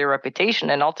also for your reputation.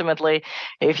 And ultimately,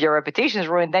 if your reputation is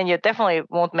ruined, then you definitely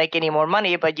won't make any more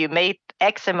money, but you made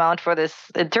X amount for this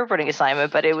interpreting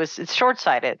assignment, but it's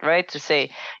short-sighted, right, to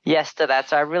say yes to that.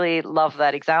 So I really love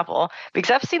that example,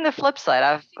 because I've seen the flip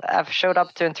side. I've showed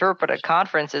up to interpret at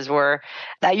conferences where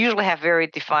I usually have very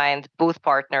defined booth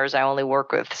partners. I only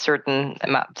work with certain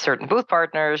booth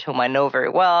partners whom I know very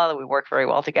well. We work very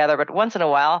well together, but once in a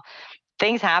while,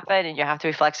 things happen and you have to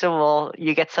be flexible.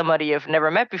 You get somebody you've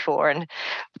never met before. And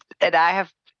I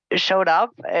have showed up,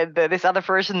 and this other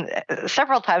person,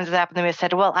 several times it happened to me, I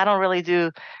said, "Well, I don't really do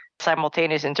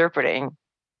simultaneous interpreting."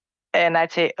 And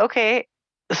I'd say, "Okay,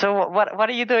 so what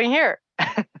are you doing here?"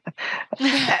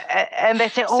 And they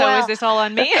say, "Oh, so is this all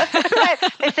on me?" Right.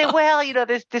 They say, "Well,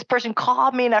 this person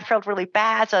called me and I felt really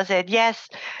bad." So I said, "Yes."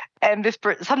 And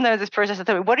sometimes this person said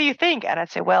to me, "What do you think?" And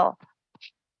I'd say, "Well,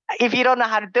 if you don't know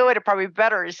how to do it, it's probably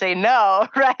better to say no,"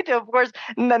 right? Of course,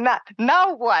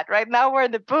 now what, right? Now we're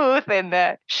in the booth and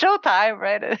showtime,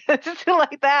 right? It's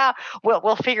like that.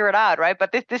 We'll figure it out, right?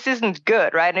 But this isn't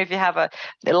good, right? And if you have a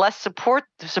less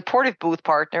supportive booth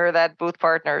partner, that booth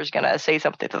partner is going to say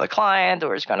something to the client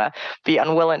or is going to be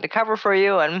unwilling to cover for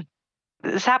you. And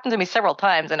this happened to me several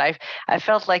times, and I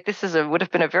felt like this would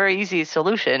have been a very easy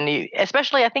solution.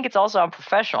 Especially, I think it's also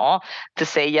unprofessional to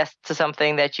say yes to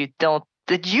something that you don't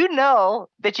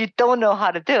know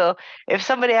how to do. If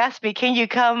somebody asks me, "Can you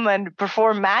come and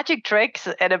perform magic tricks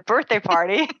at a birthday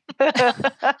party?"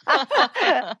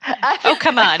 Oh,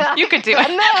 come on. You could do it.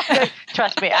 No,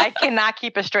 trust me, I cannot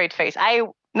keep a straight face. I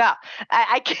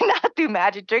cannot do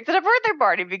magic tricks at a birthday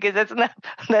party, because that's not,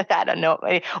 I don't know.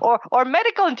 Or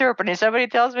medical interpreting. Somebody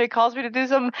calls me to do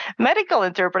some medical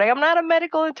interpreting. I'm not a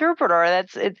medical interpreter.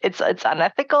 It's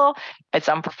unethical. It's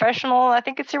unprofessional. I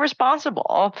think it's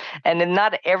irresponsible. And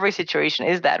not every situation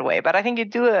is that way. But I think you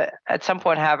do at some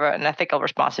point have an ethical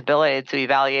responsibility to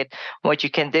evaluate what you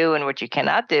can do and what you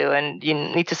cannot do. And you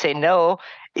need to say no.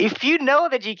 If you know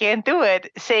that you can't do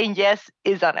it, saying yes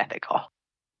is unethical.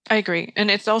 I agree.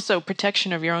 And it's also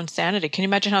protection of your own sanity. Can you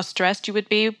imagine how stressed you would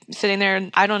be sitting there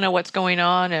and I don't know what's going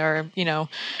on, or,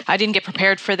 I didn't get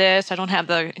prepared for this. I don't have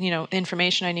the,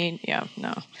 information I need. Yeah,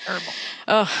 no. Terrible.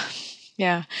 Oh,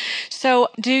 yeah. So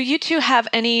do you two have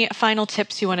any final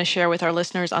tips you want to share with our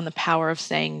listeners on the power of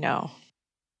saying no?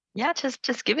 Yeah,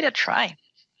 just give it a try.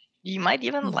 You might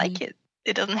even like it.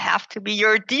 It doesn't have to be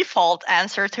your default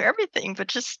answer to everything, but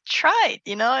just try it,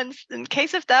 and in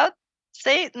case of doubt,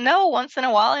 say no once in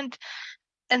a while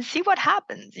and see what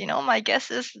happens. My guess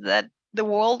is that the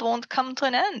world won't come to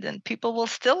an end, and people will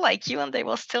still like you, and they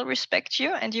will still respect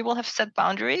you, and you will have set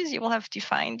boundaries. You will have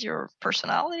defined your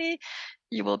personality.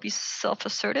 You will be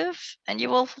self-assertive, and you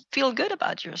will feel good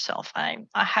about yourself. I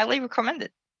highly recommend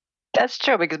it. That's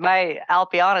true because I'll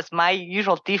be honest, my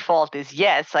usual default is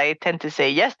yes. I tend to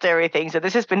say yes to everything. So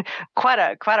this has been quite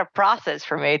a process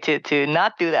for me to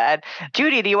not do that.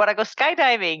 Judy, do you want to go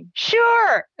skydiving?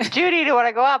 Sure. Judy, do you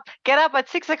want to get up at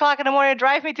 6 o'clock in the morning and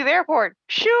drive me to the airport?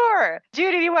 Sure.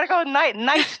 Judy, do you want to go night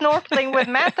snorkeling with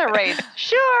manta rays?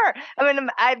 Sure. I mean,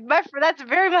 that's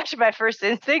very much my first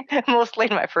instinct, mostly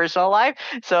in my personal life.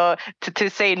 So to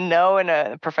say no in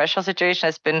a professional situation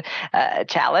has been a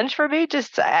challenge for me.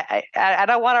 Just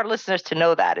I want our listeners to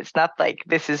know that it's not like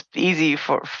this is easy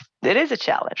it is a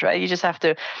challenge, right? You just have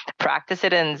to practice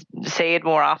it and say it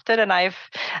more often. And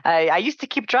I used to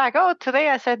keep track. Oh, today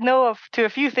I said no to a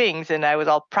few things, and I was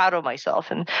all proud of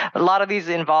myself. And a lot of these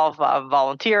involve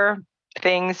volunteer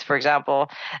things. For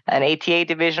example, an ATA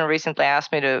division recently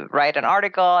asked me to write an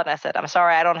article, and I said, I'm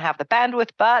sorry, I don't have the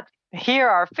bandwidth, but here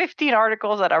are 15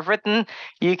 articles that I've written.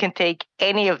 You can take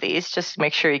any of these. Just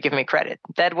make sure you give me credit.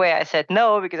 That way I said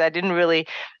no because I didn't really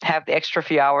have the extra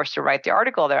few hours to write the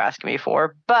article they're asking me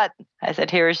for. But I said,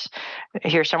 here's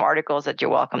some articles that you're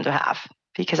welcome to have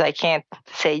because I can't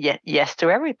say yes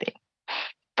to everything.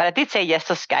 But I did say yes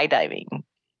to skydiving.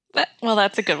 Well,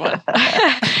 that's a good one.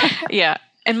 Yeah.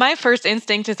 And my first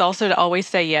instinct is also to always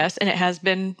say yes. And it has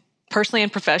been personally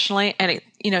and professionally, and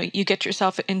you get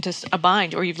yourself into a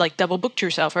bind, or you've like double booked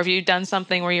yourself, or have you done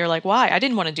something where you're like, why? I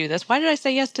didn't want to do this. Why did I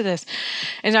say yes to this?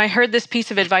 And I heard this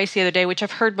piece of advice the other day, which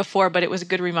I've heard before, but it was a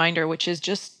good reminder, which is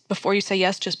just before you say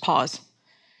yes, just pause.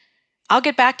 I'll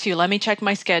get back to you. Let me check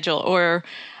my schedule. Or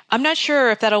I'm not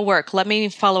sure if that'll work. Let me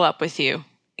follow up with you.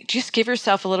 Just give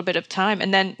yourself a little bit of time,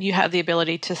 and then you have the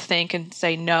ability to think and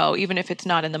say no, even if it's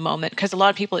not in the moment. Because a lot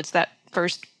of people, it's that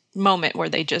first moment where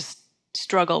they just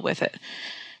struggle with it.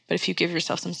 But if you give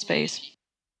yourself some space.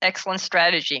 Excellent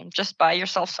strategy. Just buy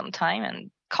yourself some time and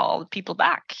call people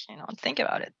back, and think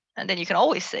about it. And then you can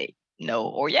always say no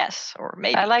or yes or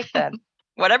maybe. I like that.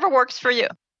 Whatever works for you.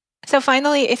 So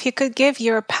finally, if you could give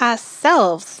your past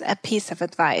selves a piece of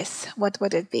advice, what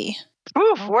would it be?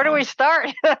 Oof, where do we start?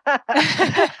 Well,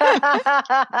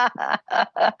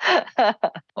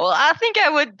 I think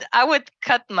I would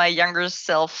cut my younger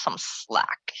self some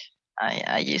slack.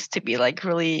 I used to be like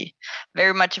really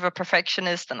very much of a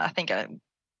perfectionist, and I think I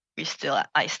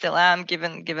still am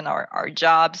given our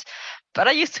jobs. But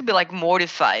I used to be like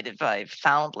mortified if I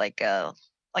found like a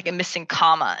missing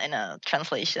comma in a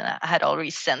translation I had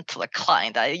already sent to a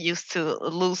client. I used to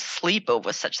lose sleep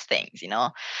over such things,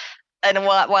 And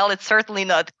while it's certainly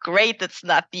not great, it's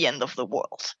not the end of the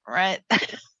world, right?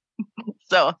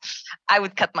 So I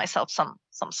would cut myself some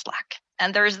slack.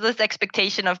 And there's this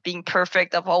expectation of being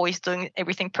perfect, of always doing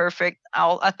everything perfect.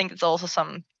 I think it's also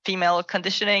some female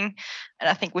conditioning, and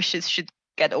I think we should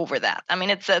get over that. I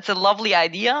mean, it's a lovely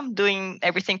idea, doing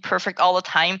everything perfect all the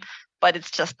time, but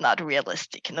it's just not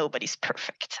realistic. Nobody's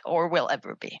perfect or will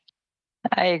ever be.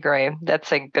 I agree.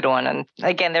 That's a good one. And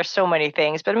again, there's so many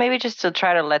things, but maybe just to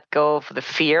try to let go of the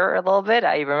fear a little bit.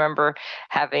 I remember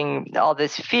having all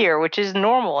this fear, which is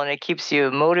normal, and it keeps you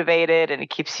motivated and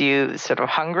it keeps you sort of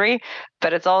hungry,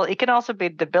 but it can also be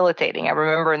debilitating. I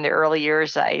remember in the early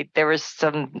years, there was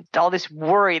all this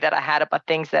worry that I had about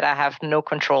things that I have no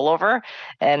control over.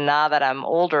 And now that I'm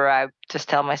older, I just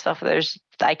tell myself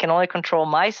I can only control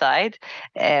my side.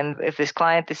 And if this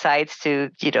client decides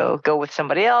to, go with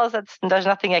somebody else, there's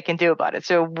nothing I can do about it.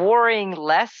 So worrying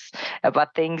less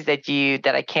about things that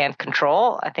I can't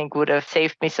control, I think would have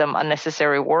saved me some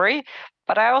unnecessary worry.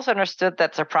 But I also understood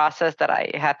that's a process that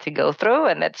I had to go through,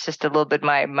 and that's just a little bit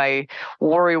my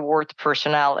worry-wart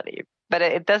personality. But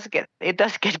it does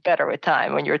get better with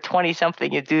time. When you're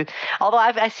 20-something, you do. Although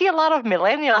I see a lot of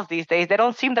millennials these days, they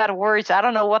don't seem that worried. So I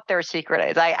don't know what their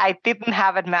secret is. I didn't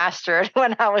have it mastered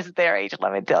when I was their age,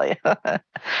 let me tell you.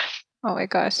 Oh my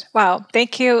gosh. Wow.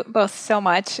 Thank you both so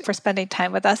much for spending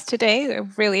time with us today. I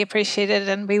really appreciate it.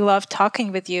 And we love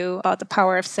talking with you about the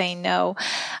power of saying no.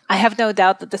 I have no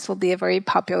doubt that this will be a very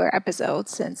popular episode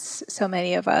since so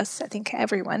many of us, I think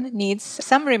everyone, needs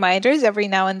some reminders every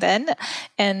now and then.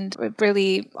 And it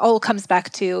really all comes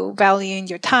back to valuing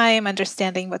your time,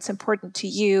 understanding what's important to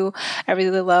you. I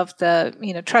really love the,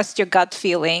 trust your gut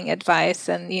feeling advice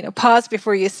and, pause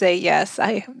before you say yes.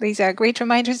 These are great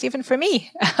reminders even for me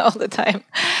all the time.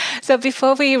 So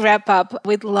before we wrap up,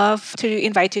 we'd love to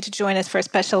invite you to join us for a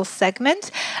special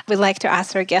segment. We'd like to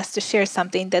ask our guests to share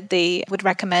something that they would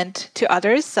recommend to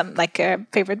others, some like a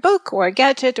favorite book or a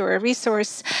gadget or a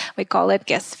resource. We call it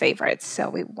guest favorites. So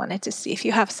we wanted to see if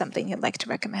you have something you'd like to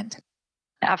recommend.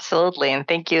 Absolutely. And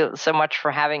thank you so much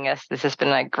for having us. This has been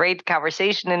a great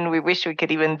conversation, and we wish we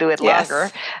could even do it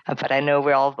longer. But I know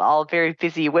we're all very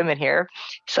busy women here.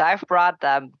 So I've brought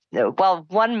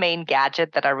one main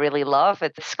gadget that I really love.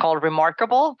 It's called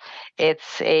Remarkable.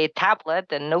 It's a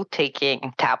tablet, a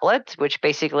note-taking tablet, which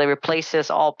basically replaces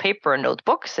all paper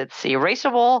notebooks. It's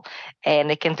erasable,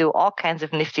 and it can do all kinds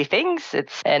of nifty things.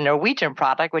 It's a Norwegian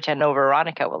product, which I know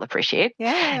Veronica will appreciate.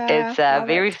 Yeah, it's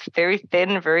very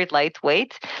thin, very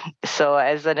lightweight. So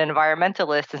as an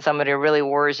environmentalist and somebody who really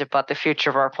worries about the future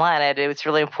of our planet, it was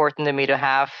really important to me to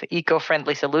have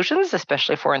eco-friendly solutions,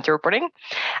 especially for interpreting.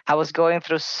 I was going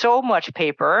through so much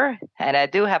paper, and I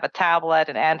do have a tablet,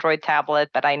 an Android tablet,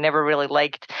 but I never really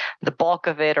liked the bulk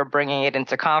of it or bringing it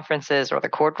into conferences or the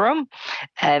courtroom.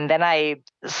 And then I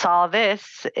saw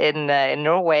this in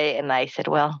Norway, and I said,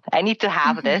 well, I need to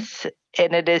have this.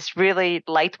 And it is really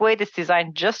lightweight. It's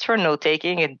designed just for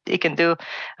note-taking, and it can do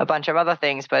a bunch of other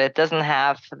things, but it doesn't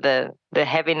have the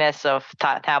heaviness of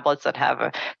tablets that have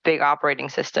a big operating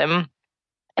system.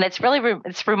 And it's really,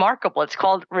 it's remarkable. It's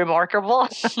called Remarkable.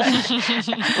 and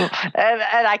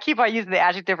I keep on using the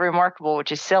adjective remarkable,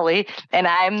 which is silly. And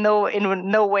I am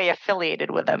in no way affiliated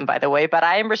with them, by the way. But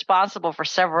I am responsible for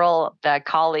several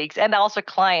colleagues and also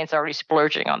clients already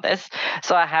splurging on this.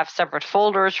 So I have separate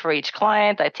folders for each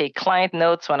client. I take client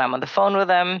notes when I'm on the phone with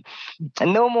them.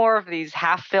 And no more of these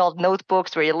half-filled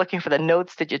notebooks where you're looking for the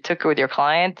notes that you took with your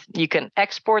client. You can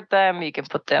export them. You can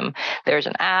put them. There's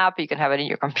an app. You can have it in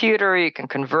your computer. You can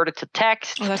convert it to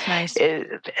text. Oh, that's nice.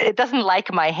 It doesn't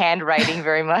like my handwriting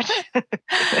very much,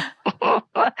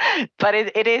 but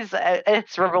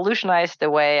it's revolutionized the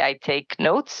way I take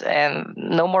notes, and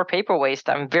no more paper waste.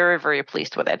 I'm very, very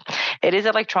pleased with it. It is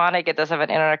electronic. It does have an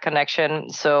internet connection.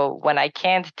 So when I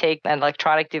can't take an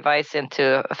electronic device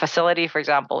into a facility, for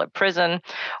example, a prison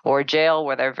or jail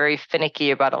where they're very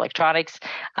finicky about electronics,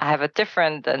 I have a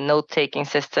different note-taking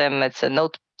system. It's a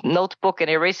notebook, an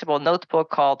erasable notebook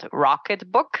called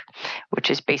Rocketbook, which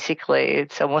is basically,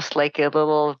 it's almost like a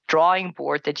little drawing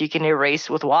board that you can erase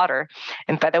with water.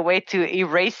 And by the way, to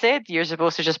erase it, you're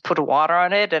supposed to just put water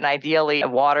on it, and ideally a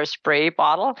water spray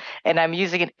bottle. And I'm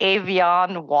using an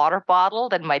Evian water bottle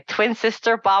that my twin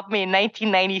sister bought me in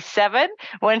 1997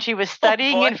 when she was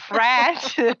studying in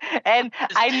France. And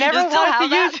I never wanted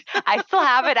to use it. I still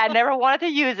have it. I never wanted to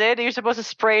use it. You're supposed to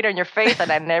spray it on your face,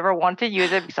 and I never wanted to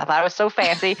use it because I thought it was so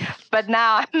fancy. But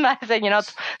now I'm saying,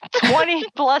 20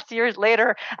 plus years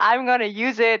later, I'm going to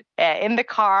use it in the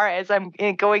car as I'm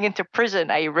going into prison.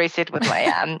 I erase it with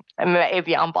my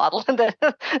Evian bottle.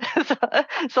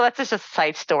 So that's just a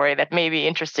side story that may be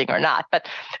interesting or not. But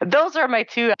those are my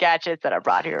two gadgets that I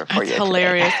brought here for you. That's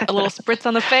hilarious. A little spritz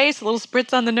on the face, a little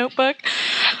spritz on the notebook.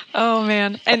 Oh,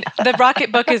 man. And the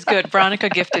Rocketbook is good. Veronica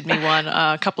gifted me one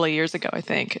a couple of years ago, I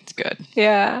think. It's good.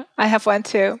 Yeah, I have one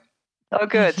too. Oh,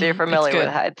 good. So you're familiar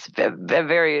with it.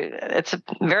 It's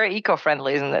very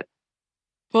eco-friendly, isn't it?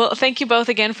 Well, thank you both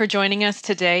again for joining us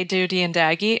today, Judy and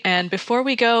Daggy. And before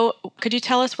we go, could you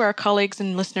tell us where our colleagues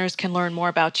and listeners can learn more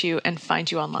about you and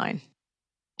find you online?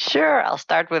 Sure. I'll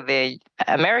start with the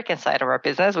American side of our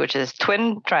business, which is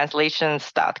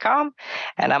twintranslations.com.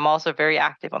 And I'm also very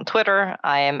active on Twitter.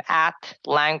 I am at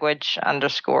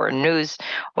language_news,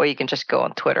 or you can just go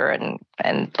on Twitter and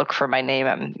look for my name.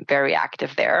 I'm very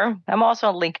active there. I'm also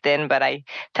on LinkedIn, but I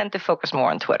tend to focus more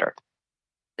on Twitter.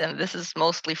 And this is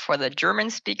mostly for the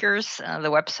German speakers. The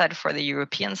website for the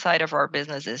European side of our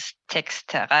business is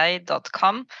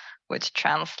texterei.com, which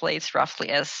translates roughly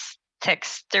as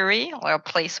textery, or a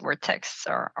place where texts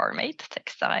are made,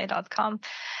 texterei.com.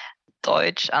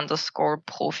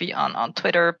 Deutsch_Profi on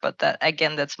Twitter, but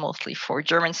that's mostly for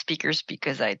German speakers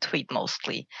because I tweet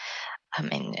mostly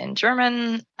in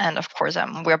German. And of course,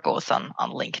 we're both on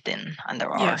LinkedIn.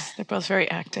 Yes, they're both very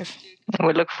active.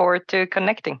 We look forward to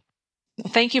connecting.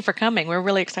 Thank you for coming. We're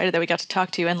really excited that we got to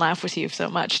talk to you and laugh with you so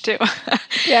much, too.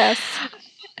 Yes.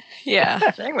 Yeah.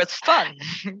 It was fun.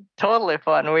 Totally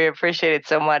fun. We appreciate it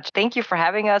so much. Thank you for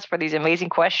having us, for these amazing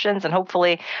questions. And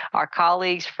hopefully our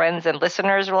colleagues, friends, and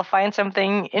listeners will find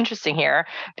something interesting here,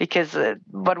 because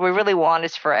what we really want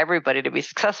is for everybody to be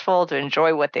successful, to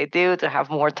enjoy what they do, to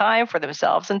have more time for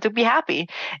themselves, and to be happy.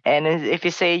 And if you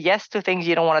say yes to things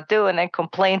you don't want to do and then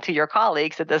complain to your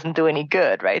colleagues, it doesn't do any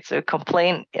good, right? So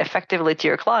complain effectively to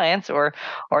your clients, or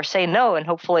say no, and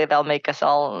hopefully they'll make us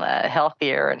all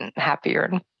healthier and happier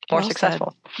and more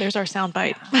successful. Said. There's our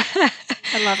soundbite.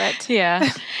 I love it.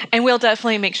 Yeah. And we'll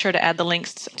definitely make sure to add the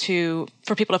links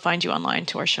for people to find you online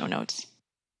to our show notes.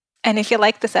 And if you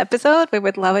like this episode, we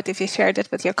would love it if you shared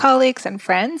it with your colleagues and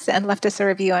friends and left us a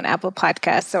review on Apple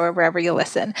Podcasts or wherever you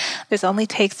listen. This only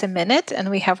takes a minute, and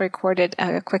we have recorded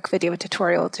a quick video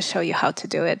tutorial to show you how to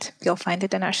do it. You'll find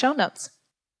it in our show notes.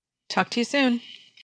 Talk to you soon.